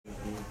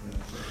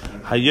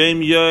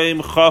Hayom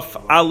Yom Chaf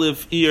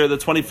Aleph Iyar, the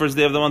 21st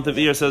day of the month of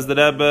Iyar, says the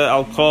Rebbe,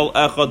 Al Kol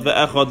Echad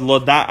Ve'echad Lo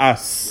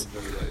Da'as.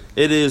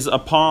 It is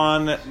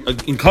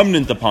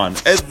incumbent upon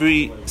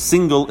every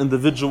single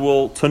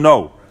individual to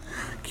know.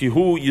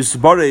 Kihu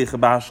Yisbarech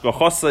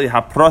B'Hashgachosei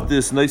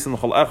HaPratis Neisen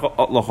Chol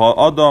Echad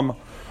L'Chol Adam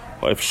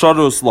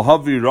Ha'Efsharus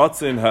L'Havi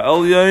Ratzin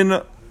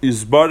Ha'Elyon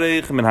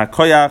Yisbarech Min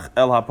HaKoyach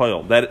El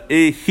HaPoyol. That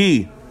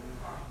He,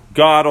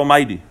 God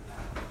Almighty,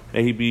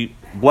 may He be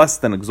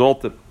blessed and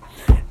exalted,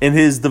 in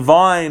His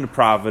divine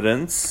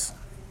providence,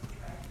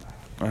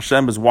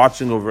 Hashem is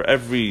watching over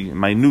every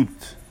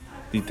minute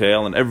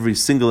detail and every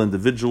single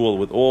individual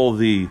with all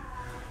the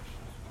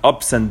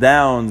ups and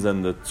downs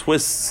and the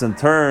twists and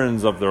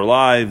turns of their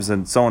lives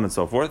and so on and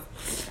so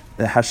forth.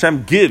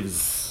 Hashem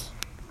gives,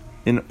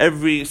 in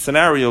every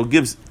scenario,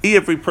 gives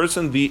every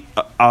person the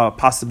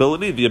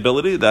possibility, the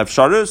ability, the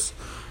afsharus,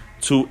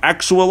 to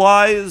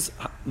actualize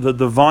the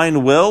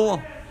divine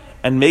will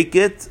and make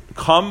it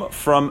come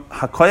from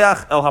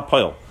hakoyach el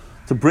hapoyel,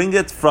 to bring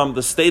it from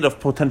the state of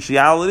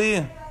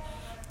potentiality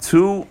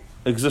to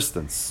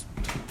existence.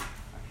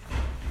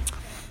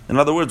 In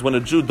other words, when a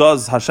Jew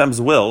does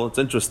Hashem's will, it's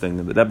interesting,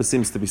 the Rebbe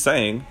seems to be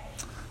saying,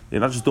 you're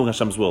not just doing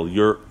Hashem's will,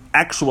 you're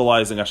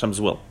actualizing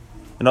Hashem's will.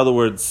 In other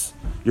words,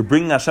 you're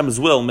bringing Hashem's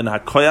will min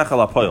hakoyach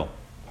el hapoyel,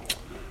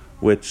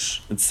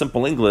 which, in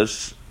simple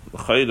English,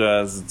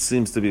 as it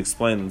seems to be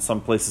explained in some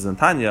places in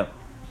Tanya,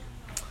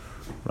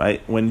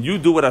 right? When you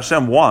do what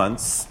Hashem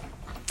wants,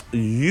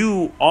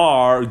 you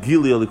are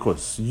Gili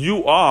Elikus.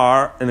 You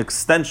are an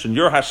extension.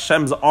 You're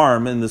Hashem's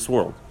arm in this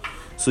world.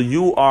 So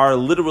you are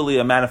literally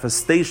a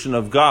manifestation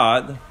of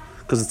God,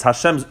 because it's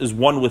Hashem is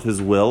one with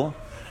His will,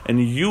 and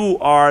you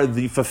are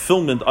the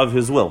fulfillment of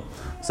His will.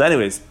 So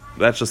anyways,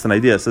 that's just an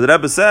idea. So the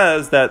Rebbe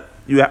says that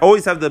you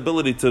always have the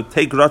ability to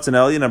take Ratzon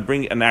Elyon and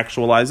bring and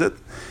actualize it.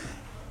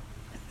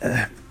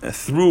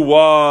 Through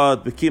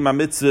what?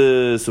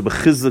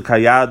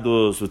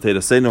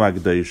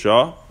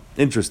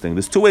 Interesting.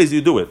 There's two ways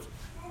you do it,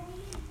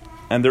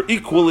 and they're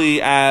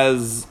equally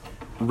as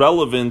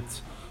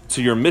relevant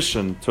to your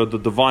mission, to the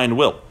divine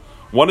will.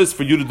 One is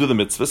for you to do the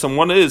mitzvahs, and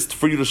one is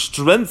for you to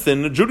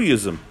strengthen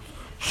Judaism.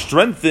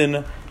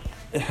 Strengthen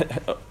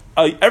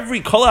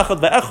every kol echad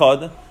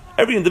ve'echad.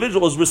 Every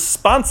individual is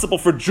responsible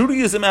for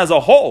Judaism as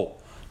a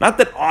whole. Not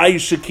that I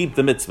should keep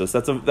the mitzvahs.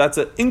 That's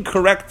an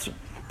incorrect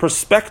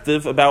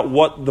perspective about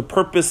what the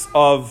purpose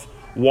of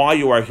why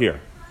you are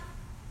here.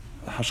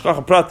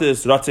 Hashgacha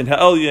pratis, ratzin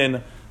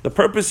ha'elyon. The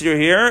purpose you're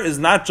here is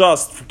not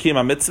just for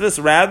kiyum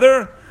mitzvahs,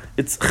 rather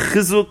it's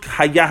chizuk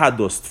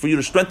hayahadus, for you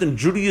to strengthen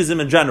Judaism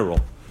in general.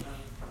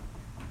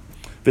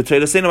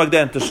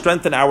 To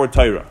strengthen our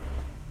Torah,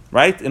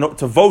 right?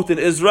 To vote in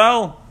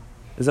Israel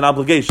is an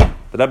obligation.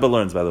 The Rebbe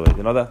learns, by the way.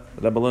 You know that?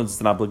 The Rebbe learns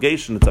it's an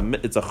obligation.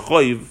 It's a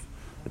choiv.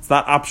 It's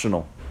not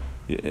optional.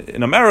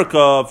 In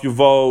America, if you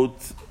vote,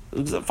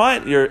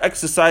 fine, you're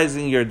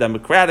exercising your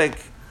democratic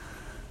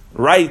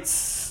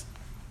rights,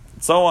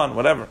 and so on,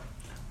 whatever.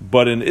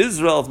 But in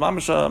Israel, it's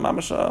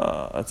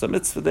mamasha, it's a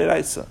mitzvah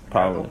deraisa,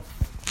 probably.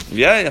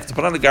 Yeah, you have to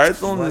put on the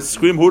gartel and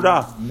scream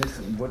hoorah.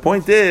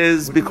 Point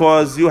is,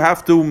 because you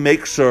have to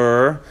make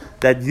sure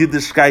that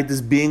Yiddishkeit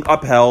is being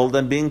upheld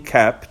and being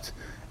kept,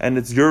 and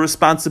it's your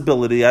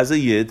responsibility as a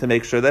Yid to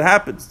make sure that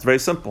happens. It's very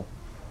simple.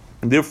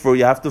 And therefore,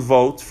 you have to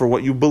vote for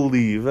what you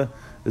believe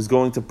is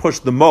going to push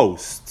the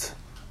most.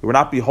 We're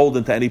not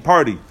beholden to any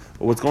party.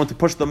 But what's going to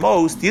push the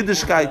most,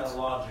 Yiddishkeit.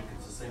 Logic,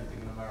 it's the same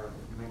thing in America.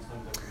 It makes no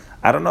difference.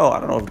 I don't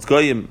know if it's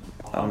Goyim.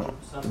 I don't know.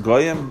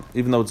 Goyim,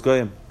 even though it's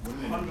Goyim.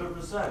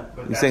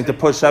 100%. You're saying to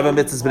push Sheva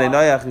Mitzvahs B'nai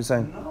Noach, you're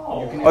saying?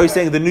 No. You're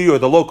saying the New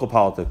York, the local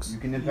politics. You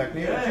can impact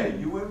New York. Yeah,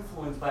 you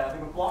influence by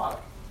having a blog.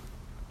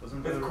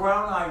 If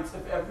Crown Heights,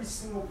 if every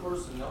single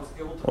person that was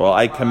able to... Well,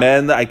 I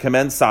commend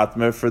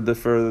Satmar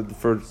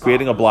for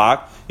creating a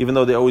block, even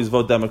though they always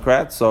vote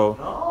Democrat, so...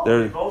 No,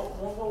 they vote...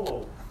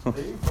 Whoa.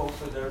 They vote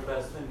for their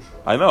best interest.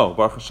 I know,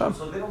 Baruch Hashem.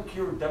 So they don't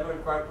care if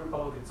Democrat,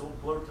 Republican, it's all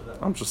blurred to them.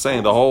 I'm just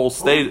saying, the whole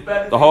state,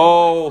 the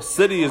whole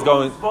city is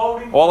going...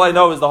 All I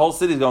know is the whole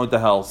city is going to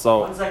hell, so...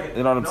 1 second.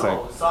 You know what I'm saying?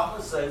 No, Satmar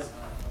says,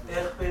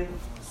 Ich bin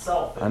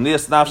selfish.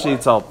 Anias nafshi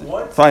yitzalti.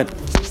 Fine.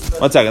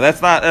 1 second. Let's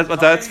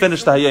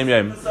finish the Hayom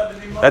Yom.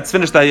 Let's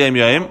finish the Hayom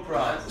Yom.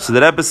 So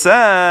the Rebbe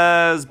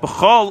says,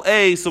 B'chol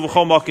eis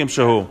u'b'chol makim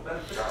shehu.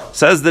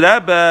 Says the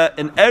Rebbe,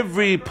 in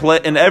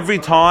every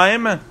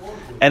time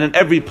and in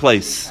every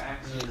place.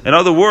 In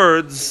other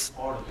words,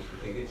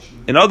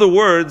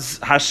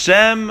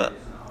 Hashem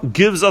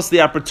gives us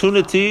the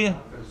opportunity,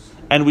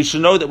 and we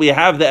should know that we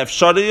have the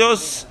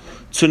efshariyos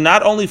to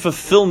not only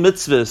fulfill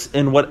mitzvahs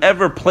in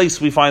whatever place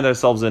we find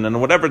ourselves in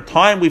and whatever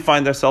time we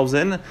find ourselves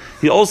in,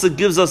 He also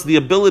gives us the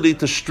ability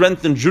to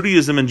strengthen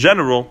Judaism in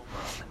general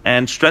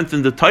and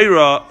strengthen the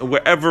Torah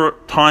wherever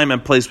time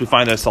and place we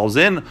find ourselves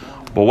in.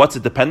 But what's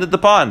it dependent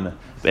upon?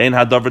 It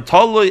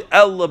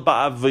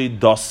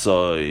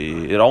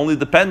only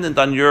dependent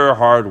on your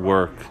hard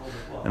work.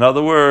 In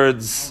other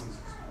words,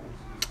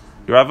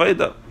 your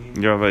Aveda.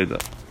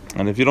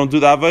 And if you don't do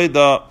the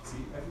Aveda,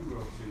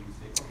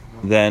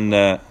 then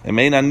it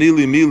may not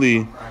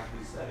nili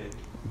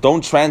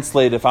don't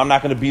translate, if I'm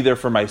not going to be there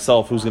for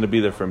myself, who's going to be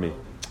there for me?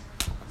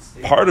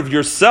 Part of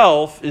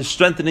yourself is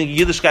strengthening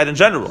Yiddishkeit in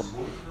general.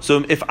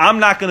 So if I'm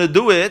not going to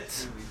do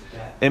it,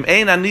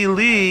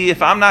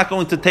 if I'm not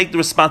going to take the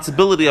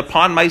responsibility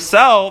upon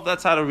myself,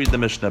 that's how to read the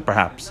Mishnah,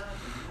 perhaps.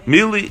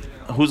 Mili,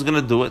 who's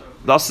going to do it?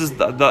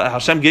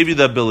 Hashem gave you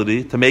the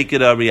ability to make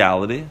it a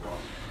reality,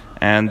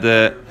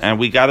 and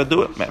we got to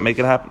do it, make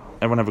it happen.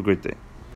 Everyone have a great day.